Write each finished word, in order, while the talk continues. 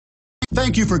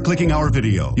Thank you for clicking our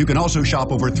video. You can also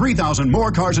shop over 3,000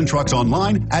 more cars and trucks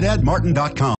online at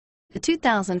edmartin.com. The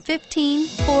 2015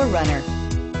 4Runner.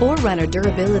 4Runner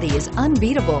durability is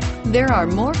unbeatable. There are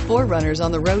more 4Runners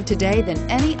on the road today than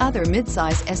any other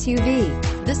midsize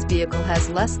SUV. This vehicle has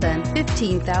less than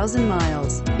 15,000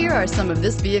 miles. Here are some of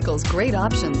this vehicle's great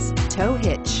options: tow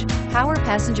hitch, power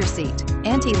passenger seat,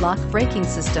 anti-lock braking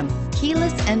system,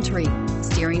 keyless entry,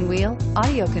 steering wheel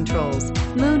audio controls,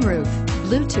 moonroof,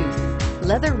 Bluetooth,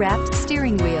 leather-wrapped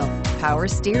steering wheel, power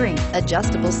steering,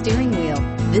 adjustable steering wheel.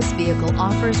 This vehicle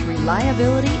offers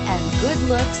reliability and good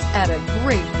looks at a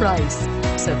great price.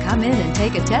 So come in and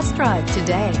take a test drive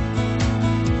today.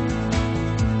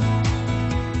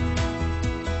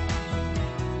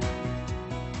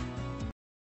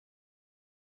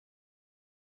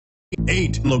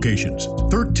 8 locations,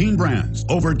 13 brands,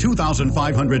 over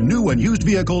 2,500 new and used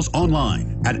vehicles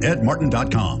online at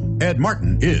edmartin.com. Ed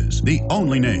Martin is the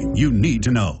only name you need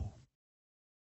to know.